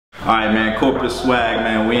Alright man, corporate swag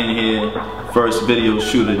man, we in here. First video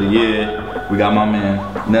shoot of the year. We got my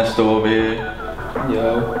man Nestor over here.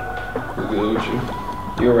 Yo, what's good with you?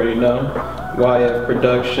 You already know. YF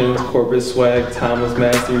Productions, corporate swag, timeless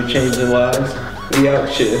mastery, changing lives. We out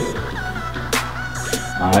here.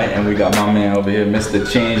 Alright, and we got my man over here, Mr.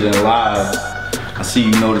 Changing Lives. I see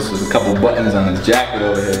you notice there's a couple buttons on his jacket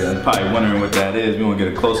over here. You're probably wondering what that is. We want to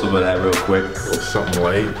get a close-up of that real quick. Something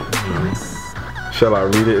light. Shall I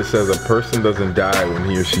read it? It says, a person doesn't die when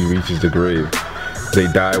he or she reaches the grave. They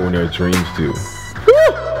die when their dreams do.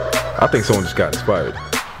 Woo! I think someone just got inspired.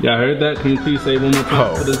 Yeah, I heard that. Can you please say one more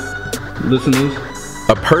time for the listeners?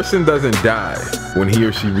 A person doesn't die when he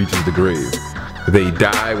or she reaches the grave. They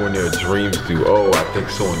die when their dreams do. Oh, I think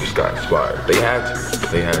someone just got inspired. They had to.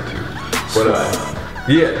 They had to. But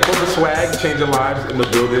yeah, corporate swag, changing lives in the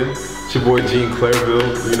building. It's your boy Gene Clervil,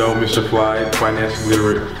 you know, Mr. Fly, financially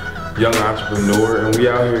literate young entrepreneur, and we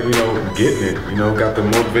out here, you know, getting it. You know, got the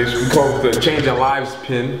motivation. We call it the Changing Lives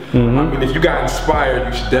pin. I mean, if you got inspired,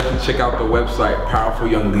 you should definitely check out the website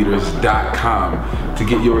powerfulyoungleaders.com to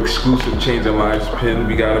get your exclusive Changing Lives pin.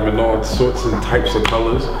 We got them in all sorts and types of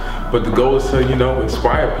colors, but the goal is to, you know,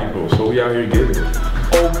 inspire people. So we out here getting it.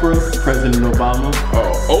 Oprah, President Obama.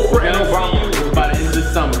 Oh, Oprah and Obama. By the end of the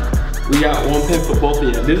summer, we got one pin for both of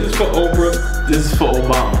you. This is for Oprah. This is for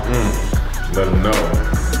Obama. Let them know.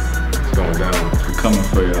 Going down. We're coming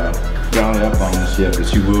for y'all. Y'all ain't up on this yet,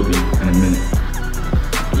 but you will be in a minute.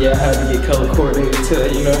 Yeah, I had to get color coordinated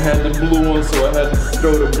today. You know, I had the blue one, so I had to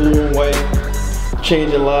throw the blue and white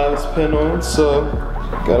Changing Lives pin on. So,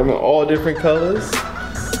 got them in all different colors.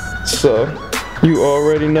 So, you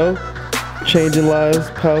already know. Changing Lives,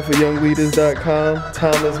 powerfulyoungleaders.com,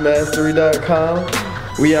 timelessmastery.com.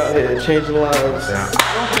 We out here changing lives. I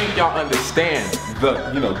don't think y'all understand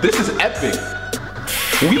the, you know, this is epic.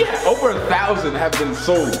 We have over 1,000 have been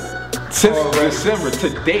sold since December to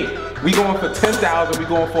date. We going for 10,000, we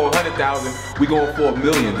going for 100,000, we going for 1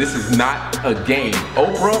 million. This is not a game.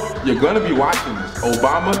 Oprah, you're gonna be watching this.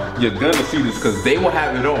 Obama, you're gonna see this because they will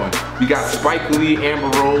have it on. We got Spike Lee,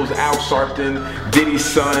 Amber Rose, Al Sharpton, Diddy's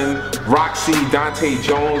son, Roxy, Dante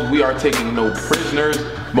Jones. We are taking no prisoners.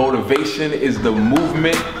 Motivation is the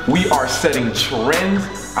movement. We are setting trends.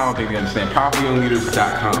 I don't think they understand.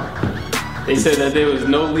 PowerfulYoungLeaders.com. They said that there was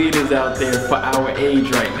no leaders out there for our age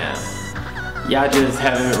right now. Y'all just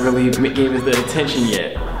haven't really gave us the attention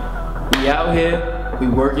yet. We out here, we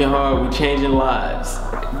working hard, we changing lives.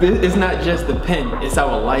 It's not just the pen, it's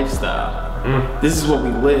our lifestyle. This is what we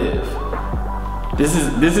live. This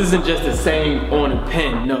isn't just the saying on a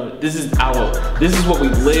pen. No, this is what we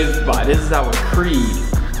live by. This is our creed.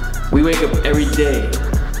 We wake up every day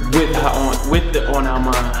with it on our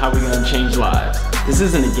mind how we gonna change lives. This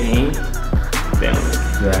isn't a game.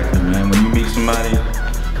 Exactly, man. When you meet somebody,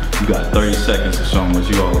 you got 30 seconds to show them what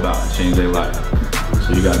you're all about and change their life.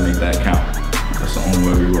 So you gotta make that count. That's the only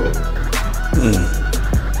way we roll.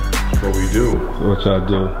 That's what we do. What y'all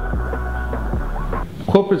do?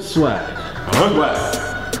 Corporate swag. Swag.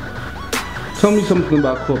 Tell me something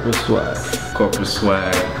about corporate swag. Corporate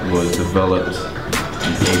swag was developed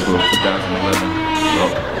in April 2011.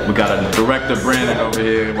 We got a director, Brandon, over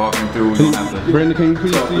here walking through. Brandon, can you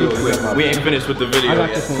please see? We ain't finished with the video I got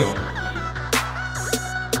yet. this one.